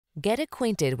Get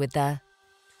acquainted with the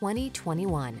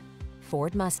 2021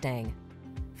 Ford Mustang.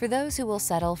 For those who will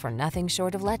settle for nothing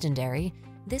short of legendary,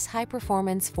 this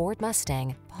high-performance Ford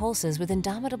Mustang pulses with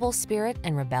indomitable spirit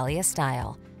and rebellious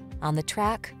style. On the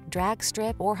track, drag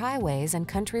strip, or highways and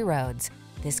country roads,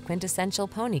 this quintessential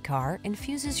pony car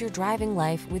infuses your driving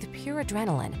life with pure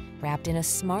adrenaline wrapped in a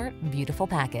smart, beautiful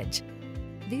package.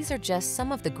 These are just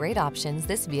some of the great options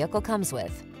this vehicle comes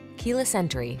with: keyless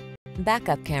entry,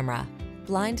 backup camera,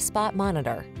 blind spot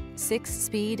monitor,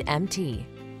 6-speed MT.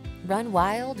 Run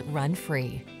wild, run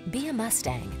free. Be a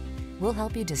Mustang. We'll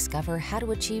help you discover how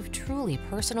to achieve truly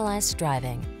personalized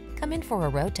driving. Come in for a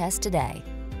road test today.